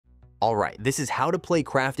Alright, this is how to play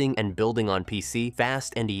crafting and building on PC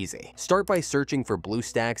fast and easy. Start by searching for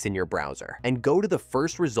Bluestacks in your browser, and go to the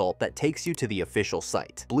first result that takes you to the official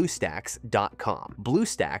site, Bluestacks.com.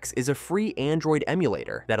 Bluestacks is a free Android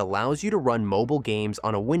emulator that allows you to run mobile games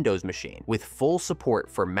on a Windows machine with full support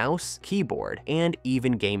for mouse, keyboard, and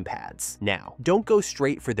even gamepads. Now, don't go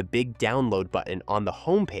straight for the big download button on the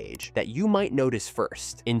home page that you might notice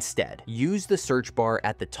first. Instead, use the search bar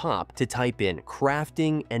at the top to type in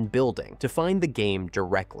crafting and building to find the game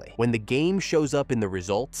directly. When the game shows up in the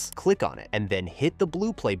results, click on it and then hit the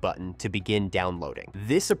blue play button to begin downloading.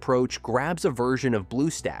 This approach grabs a version of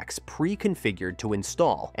Bluestacks pre-configured to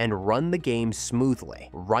install and run the game smoothly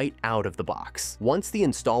right out of the box. Once the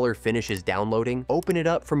installer finishes downloading, open it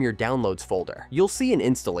up from your downloads folder. You'll see an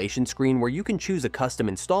installation screen where you can choose a custom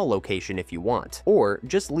install location if you want, or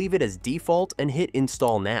just leave it as default and hit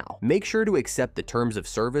install now. Make sure to accept the terms of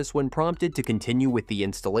service when prompted to continue with the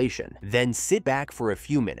installation. Then sit back for a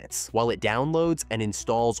few minutes while it downloads and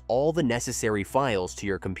installs all the necessary files to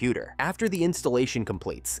your computer. After the installation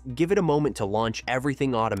completes, give it a moment to launch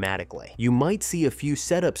everything automatically. You might see a few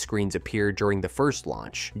setup screens appear during the first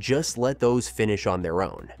launch. Just let those finish on their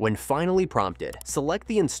own. When finally prompted, select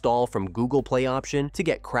the Install from Google Play option to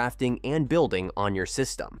get crafting and building on your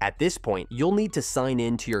system. At this point, you'll need to sign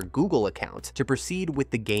in to your Google account to proceed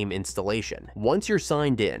with the game installation. Once you're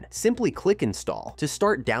signed in, simply click Install to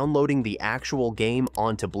start downloading the actual game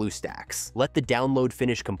onto Bluestacks. Let the download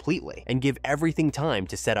finish completely and give everything time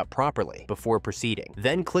to set up properly before proceeding.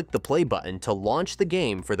 Then click the play button to launch the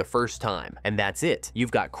game for the first time. And that's it.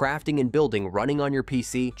 You've got crafting and building running on your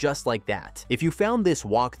PC just like that. If you found this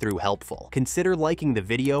walkthrough helpful, consider liking the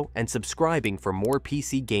video and subscribing for more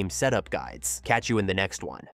PC game setup guides. Catch you in the next one.